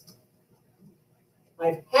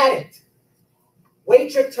 I've had it.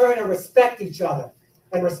 Wait your turn and respect each other.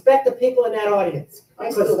 And respect the people in that audience.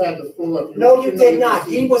 I still had the floor up. No, you did not.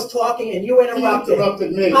 He was talking and you interrupted. He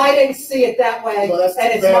interrupted me. I didn't see it that way, Well, that's and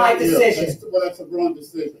a it's bad my deal. decision. That's a wrong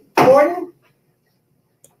decision. Gordon,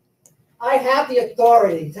 I have the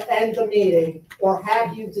authority to end the meeting or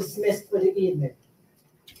have you dismissed for the evening.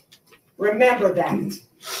 Remember that.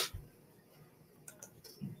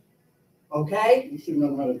 Okay? You should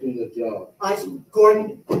know how to do your job.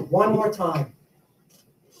 Gordon, one more time.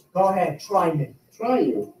 Go ahead, try me. Try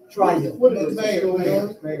you. Try you.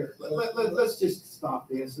 Mayor, let's just stop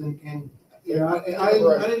this and you know, I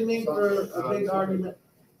didn't mean for a big argument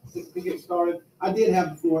to get started. I did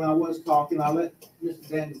have the floor and I was talking. I let Mr.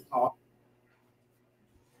 Daniels talk.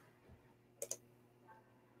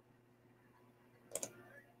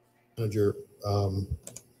 Manager,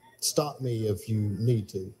 stop me if you need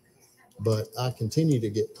to, but I continue to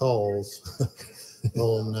get calls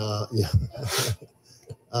on,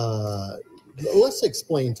 let's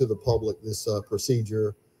explain to the public this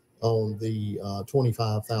procedure on the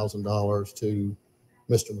 $25,000 to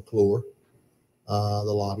Mr. McClure, the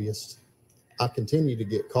lobbyist. I continue to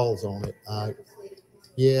get calls on it.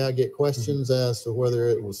 I get questions as to whether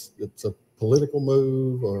it's a political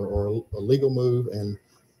move or a legal move. And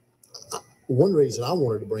one reason I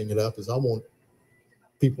wanted to bring it up is I want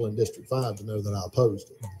people in District 5 to know that I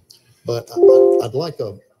opposed it. But I'd like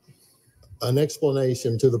an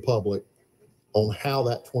explanation to the public on how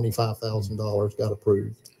that $25,000 got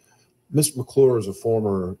approved. Mr. McClure is a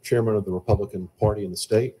former chairman of the Republican Party in the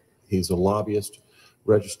state. He's a lobbyist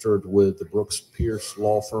registered with the Brooks Pierce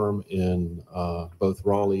law firm in both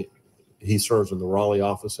Raleigh. He serves in the Raleigh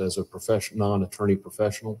office as a non-attorney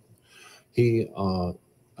professional. He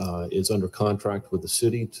is under contract with the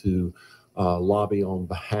city to lobby on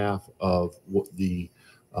behalf of the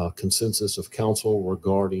consensus of council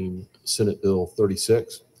regarding Senate Bill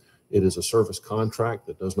 36. It is a service contract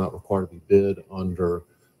that does not require to be bid under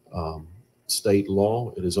state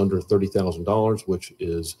law. It is under $30,000, which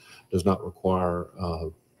does not require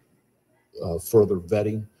further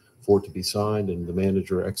vetting for it to be signed, and the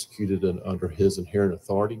manager executed it under his inherent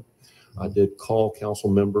authority. I did call council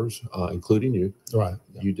members, including you. Right.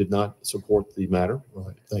 You did not support the matter.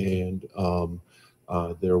 Right. And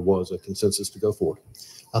there was a consensus to go forward.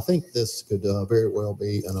 I think this could very well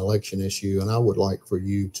be an election issue, and I would like for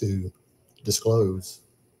you to disclose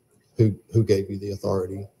who gave you the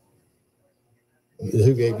authority.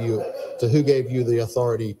 Who gave you the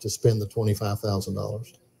authority to spend the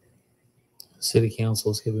 $25,000? City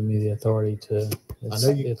council has given me the authority to. I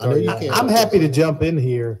know you can't. I'm happy to jump in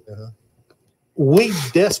here. We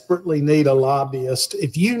desperately need a lobbyist.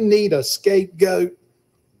 If you need a scapegoat,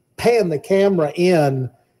 pan the camera in.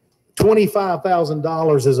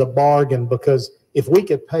 $25,000 is a bargain, because if we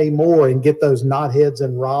could pay more and get those knotheads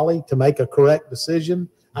in Raleigh to make a correct decision,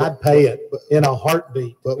 I'd pay it in a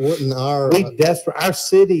heartbeat. But wouldn't our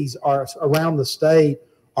cities are around the state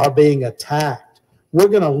are being attacked. We're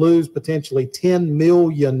going to lose potentially $10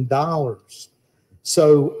 million.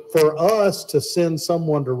 So for us to send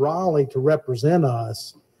someone to Raleigh to represent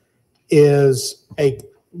us is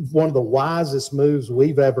one of the wisest moves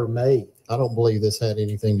we've ever made. I don't believe this had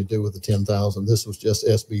anything to do with the 10,000. This was just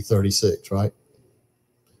SB 36, right?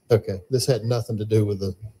 Okay. This had nothing to do with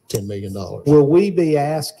the $10 million. Will we be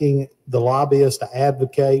asking the lobbyists to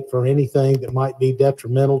advocate for anything that might be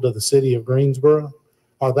detrimental to the city of Greensboro?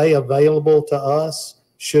 Are they available to us?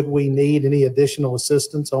 Should we need any additional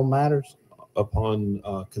assistance on matters? Upon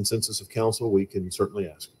consensus of council, we can certainly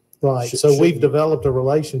ask. Right. So we've developed a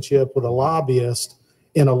relationship with a lobbyist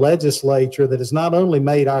in a legislature that has not only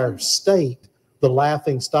made our state the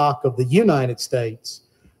laughing stock of the United States,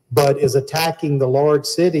 but is attacking the large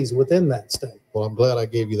cities within that state. Well, I'm glad I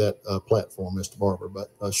gave you that platform, Mr. Barber,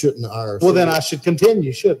 but shouldn't our... Well, then I should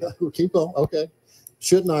continue, shouldn't I? Keep on, okay.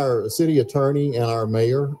 Shouldn't our city attorney and our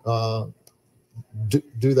mayor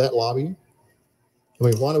do that lobbying? I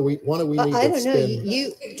mean, why do we need I to don't know, spend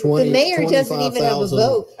the mayor doesn't even have a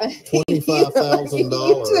vote.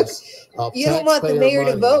 $25,000 of You don't want the taxpayer mayor to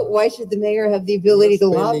money? vote. Why should the mayor have the ability to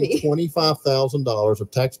lobby? $25,000 of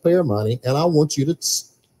taxpayer money, and I want you to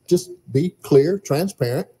just be clear,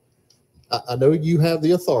 transparent. I know you have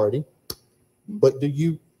the authority, but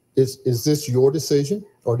is this your decision,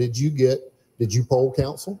 or did you poll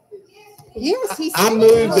council? Yes, he I said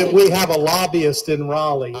move so. that we have a lobbyist in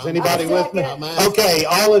Raleigh. Is anybody with me? Okay,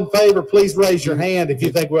 all in favor, please raise your hand if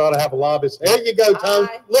you think we ought to have a lobbyist. There you go, Tone.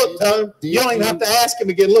 Look, Tone, you don't even have to ask him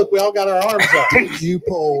again. Look, we all got our arms up. Did you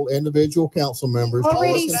poll individual council members?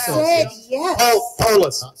 Already said yes. Poll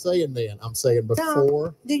us. I'm not saying then. I'm saying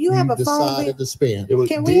before do you have a phone decided to spend.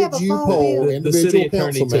 Can we have a phone poll bill? individual The city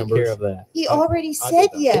attorney council took members? care of that. He already said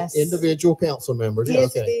yes. Individual council members.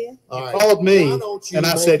 Yes, Okay. he did. All right. Called me, Why don't you and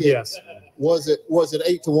I make said it- yes. Was it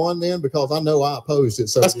 8-1 then? Because I know I opposed it.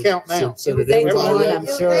 So Let's did- count now. So It was did everybody 8-1, else?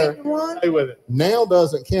 I'm sure. 8-1. Stay with it. Now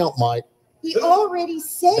doesn't count, Mike. He already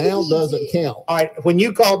said Now he doesn't did. count. All right, when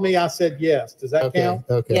you called me, I said yes. Does that count?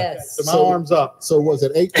 Okay. Yes. So my arm's up. So was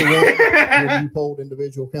it 8-1 when you polled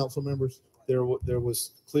individual council members? There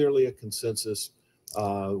was clearly a consensus. There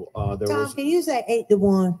Tom, was can you say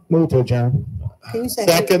 8-1? Move to adjourn. Can you say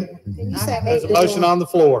Second. Can you say There's 8-1? a motion on the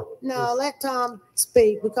floor. No, let Tom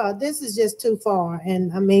speak because this is just too far.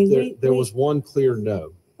 And I mean, there was one clear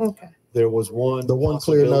no. okay. There was one. The one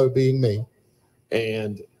clear no being me.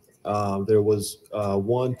 And there was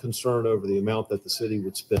one concern over the amount that the city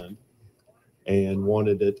would spend, and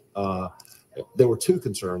wanted it. There were two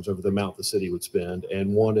concerns over the amount the city would spend,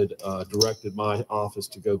 and directed my office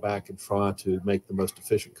to go back and try to make the most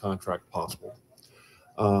efficient contract possible.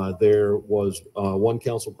 There was one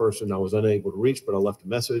council person I was unable to reach, but I left a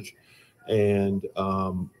message, and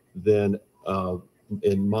then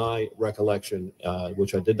in my recollection,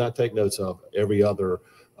 which I did not take notes of, every other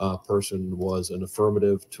person was an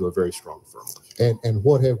affirmative to a very strong affirmative. And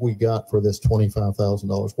what have we got for this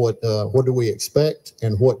 $25,000? What do we expect,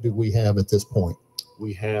 and what do we have at this point?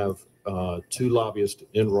 We have two lobbyists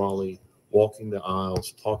in Raleigh walking the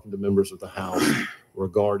aisles, talking to members of the House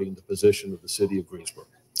regarding the position of the city of Greensboro.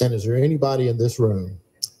 And is there anybody in this room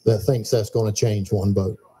that thinks that's going to change one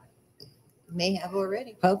vote? May have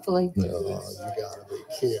already, hopefully. No, you got to be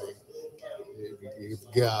kidding.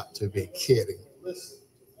 You've got to be kidding.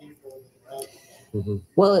 Mm-hmm.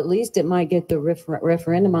 Well, at least it might get the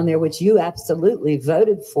referendum on there, which you absolutely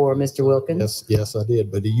voted for, Mr. Wilkins. Yes, I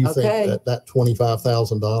did. But do you Okay. think that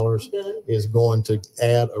 $25,000 is going to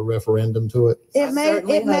add a referendum to it? It may.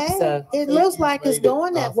 It looks like it's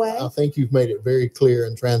going that way. I think you've made it very clear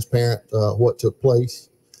and transparent what took place.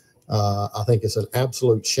 I think it's an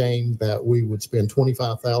absolute shame that we would spend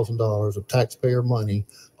 $25,000 of taxpayer money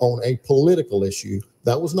on a political issue.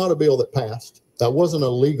 That was not a bill that passed. That wasn't a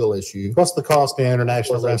legal issue. What's the cost of the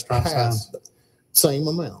international Was a restaurant sign? pass. Same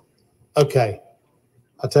amount. Okay.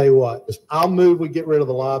 I'll tell you what, I'll move we get rid of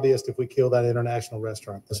the lobbyist if we kill that international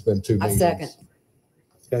restaurant. It's been 2 I meetings. second.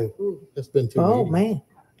 Okay. It's been 2 Oh, meetings.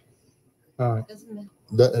 man. All right.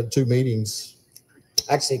 2 meetings.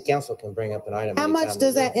 Actually, council can bring up an item. How much anytime.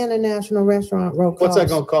 does that international restaurant roll cost? What's that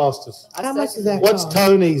going to cost us? How much does that What's cost?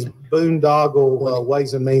 Tony's boondoggle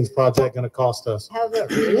Ways and Means project going to cost us? How about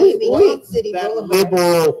renaming Old City Boulevard?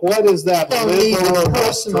 Liberal, what is that Don't even liberal personalize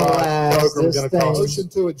restaurant program this going to thing. cost? Motion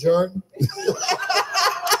to adjourn.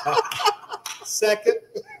 Second.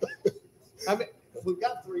 I mean, we've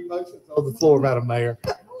got 3 motions on the floor, Madam Mayor.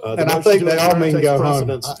 The And I motion think to they all adjourn mean takes go home.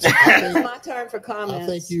 precedence. It's my turn for I comments.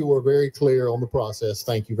 think you were very clear on the process.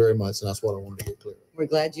 Thank you very much. And that's what I wanted to get clear. We're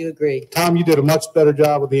glad you agree. Tom, you did a much better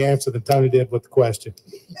job with the answer than Tony did with the question.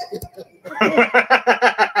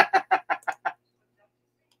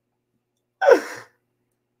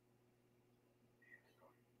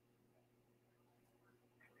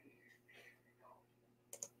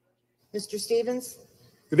 Mr. Stevens?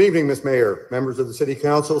 Good evening, Ms. Mayor, members of the City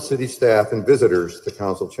Council, city staff, and visitors to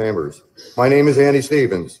council chambers. My name is Andy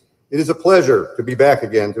Stevens. It is a pleasure to be back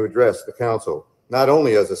again to address the council, not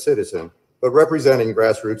only as a citizen, but representing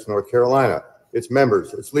Grassroots North Carolina, its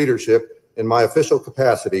members, its leadership, in my official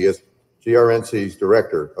capacity as GRNC's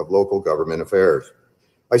Director of Local Government Affairs.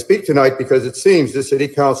 I speak tonight because it seems the City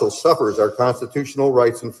Council suffers our constitutional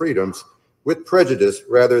rights and freedoms with prejudice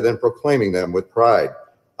rather than proclaiming them with pride.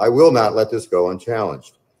 I will not let this go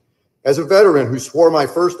unchallenged. As a veteran who swore my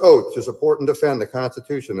first oath to support and defend the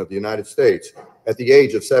Constitution of the United States at the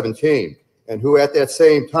age of 17, and who at that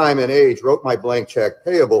same time and age wrote my blank check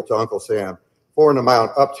payable to Uncle Sam for an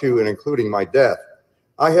amount up to and including my death,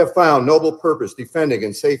 I have found noble purpose defending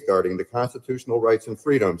and safeguarding the constitutional rights and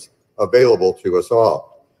freedoms available to us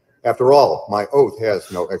all. After all, my oath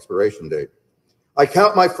has no expiration date. I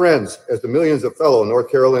count my friends as the millions of fellow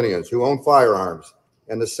North Carolinians who own firearms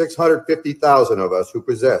and the 650,000 of us who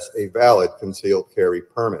possess a valid concealed carry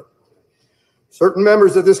permit. Certain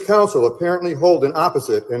members of this council apparently hold an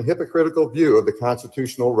opposite and hypocritical view of the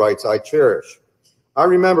constitutional rights I cherish. I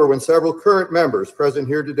remember when several current members present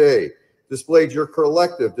here today displayed your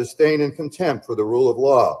collective disdain and contempt for the rule of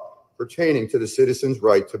law pertaining to the citizens'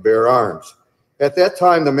 right to bear arms. At that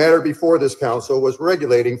time, the matter before this council was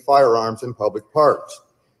regulating firearms in public parks.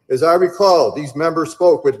 As I recall, these members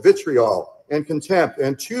spoke with vitriol and contempt,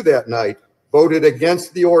 and to that night voted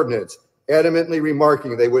against the ordinance, adamantly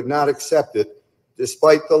remarking they would not accept it,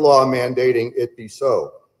 despite the law mandating it be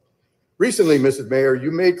so. Recently, Mrs. Mayor,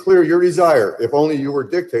 you made clear your desire, if only you were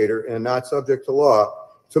dictator and not subject to law,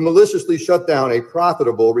 to maliciously shut down a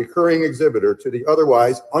profitable recurring exhibitor to the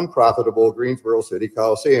otherwise unprofitable Greensboro City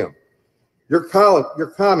Coliseum. Your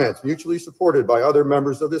comments, mutually supported by other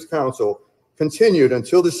members of this council, continued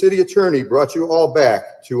until the city attorney brought you all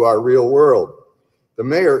back to our real world. The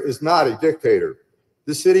mayor is not a dictator.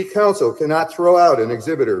 The city council cannot throw out an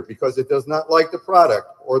exhibitor because it does not like the product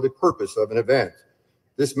or the purpose of an event.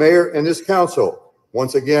 This mayor and this council,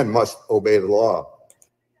 once again, must obey the law.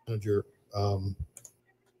 Manager,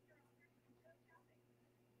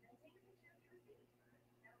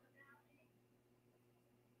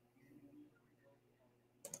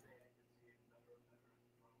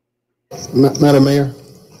 Madam Mayor,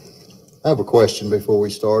 I have a question before we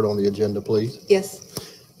start on the agenda, please. Yes.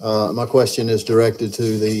 My question is directed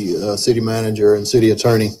to the city manager and city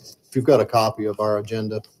attorney. If you've got a copy of our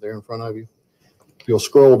agenda there in front of you, if you'll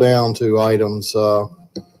scroll down to items, the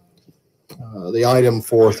item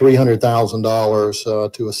for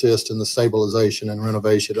 $300,000 to assist in the stabilization and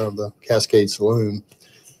renovation of the Cascade Saloon.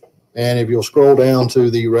 And if you'll scroll down to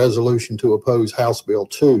the resolution to oppose House Bill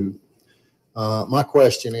 2, my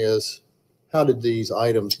question is, how did these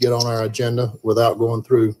items get on our agenda without going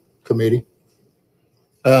through committee?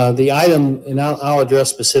 The item, and I'll address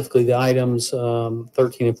specifically the items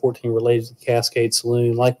 13 and 14 related to the Cascade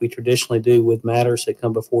Saloon, like we traditionally do with matters that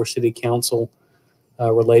come before City Council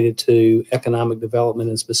related to economic development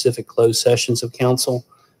and specific closed sessions of council.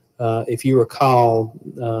 If you recall,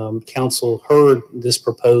 council heard this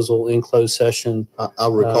proposal in closed session. I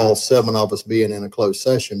recall 7 of us being in a closed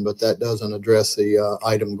session, but that doesn't address the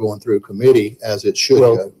item going through committee as it should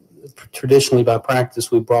go. Traditionally, by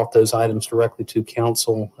practice, we brought those items directly to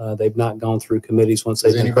council. They've not gone through committees once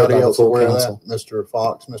they've been heard by the full council. Mr.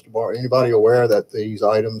 Fox, Mr. Barr, anybody aware that these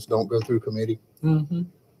items don't go through committee? Mm-hmm.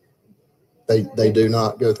 They do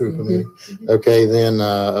not go through committee? Okay, then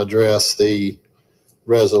address the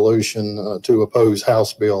resolution to oppose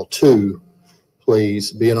House Bill 2,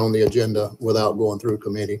 please, being on the agenda without going through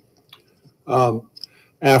committee.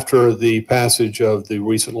 After the passage of the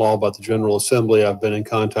recent law by the General Assembly, I've been in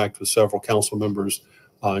contact with several council members,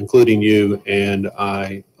 including you, and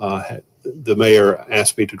the mayor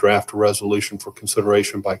asked me to draft a resolution for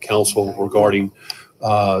consideration by council regarding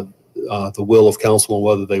the will of council and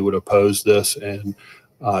whether they would oppose this. And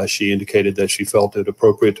she indicated that she felt it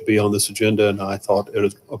appropriate to be on this agenda, and I thought it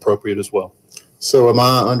was appropriate as well. So am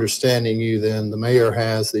I understanding you then, the mayor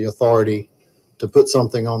has the authority to put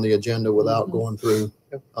something on the agenda without going through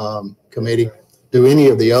committee? Do any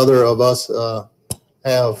of the other of us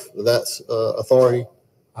have that authority?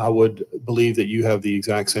 I would believe that you have the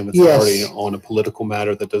exact same authority Yes. on a political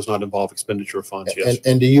matter that does not involve expenditure of funds, yes.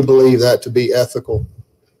 And do you believe that to be ethical?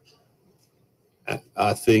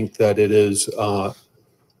 I think that it is,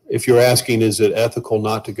 if you're asking, is it ethical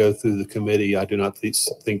not to go through the committee? I do not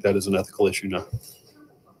think that is an ethical issue, no.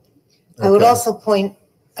 I would also point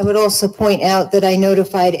out that I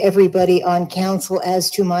notified everybody on council as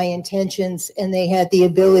to my intentions, and they had the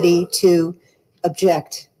ability to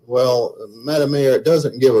object. Well, Madam Mayor, it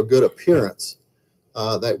doesn't give a good appearance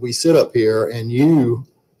that we sit up here and you,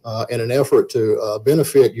 in an effort to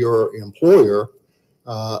benefit your employer,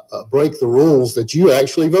 break the rules that you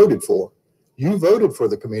actually voted for. You voted for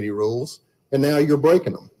the committee rules, and now you're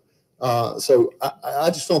breaking them. So I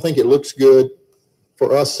just don't think it looks good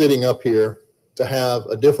for us sitting up here to have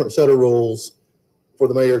a different set of rules for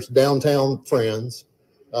the mayor's downtown friends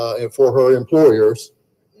and for her employers.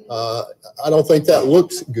 I don't think that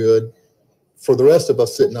looks good for the rest of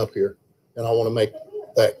us sitting up here, and I want to make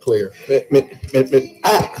that clear.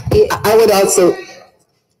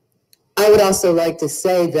 I would also like to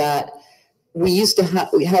say that we used to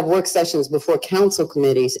have work sessions before council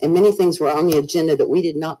committees, and many things were on the agenda that we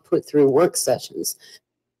did not put through work sessions.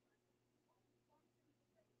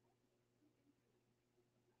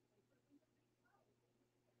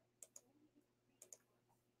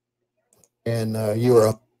 And you are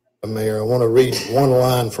up, Mayor. I want to read one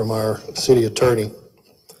line from our city attorney.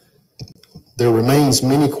 There remains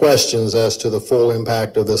many questions as to the full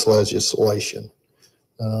impact of this legislation.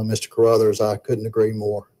 Mr. Carruthers, I couldn't agree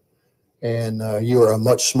more. And you are a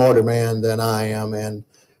much smarter man than I am. And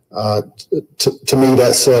to me,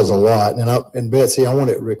 that says a lot. And Betsy, I want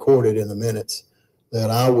it recorded in the minutes that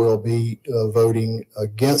I will be voting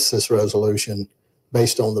against this resolution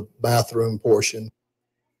based on the bathroom portion.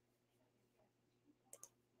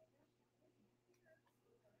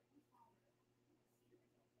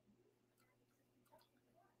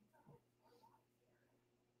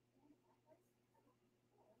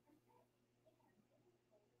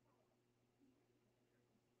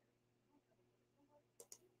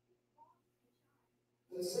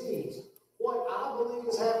 What I believe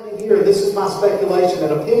is happening here, this is my speculation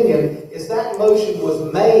and opinion, is that motion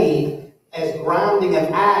was made as grounding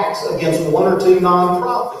an axe against one or two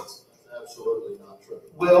nonprofits. Absolutely not true.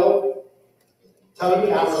 Well,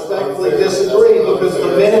 Tony, I respectfully disagree because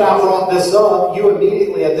the minute I brought this up, you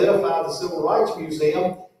immediately identified the Civil Rights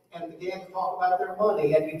Museum and began to talk about their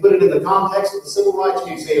money, and you put it in the context of the Civil Rights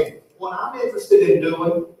Museum. What I'm interested in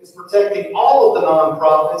doing is protecting all of the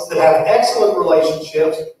nonprofits that have excellent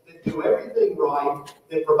relationships, that do everything right,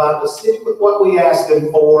 that provide the city with what we ask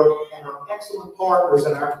them for, and are excellent partners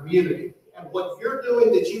in our community. And what you're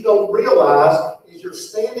doing that you don't realize is you're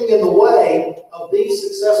standing in the way of these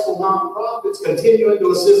successful nonprofits continuing to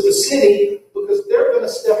assist the city because they're going to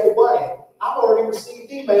step away. I've already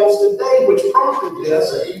received emails today which prompted this.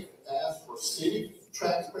 They ask for city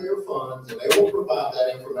taxpayer funds and they will provide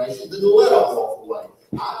that information, then let them walk away.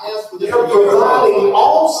 I asked for this. They're providing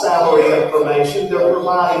all salary information. They're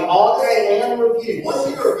providing audit and review. 1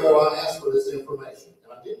 year ago, I asked for this information,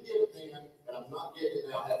 and I didn't get it then, and I'm not getting it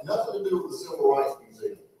now. It had nothing to do with the Civil Rights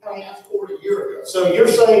Museum. I asked for it a year ago. So you're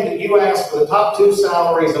saying that you asked for the top two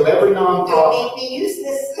salaries of every nonprofit? Don't make me use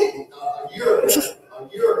this. A year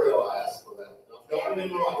ago, I asked for that. Don't get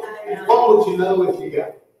me wrong. What would you know if you got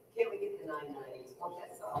it? Can we get the 990s? Won't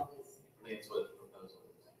that solve this? That's what the proposal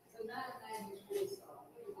is. So 990s will solve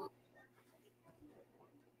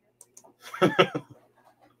it.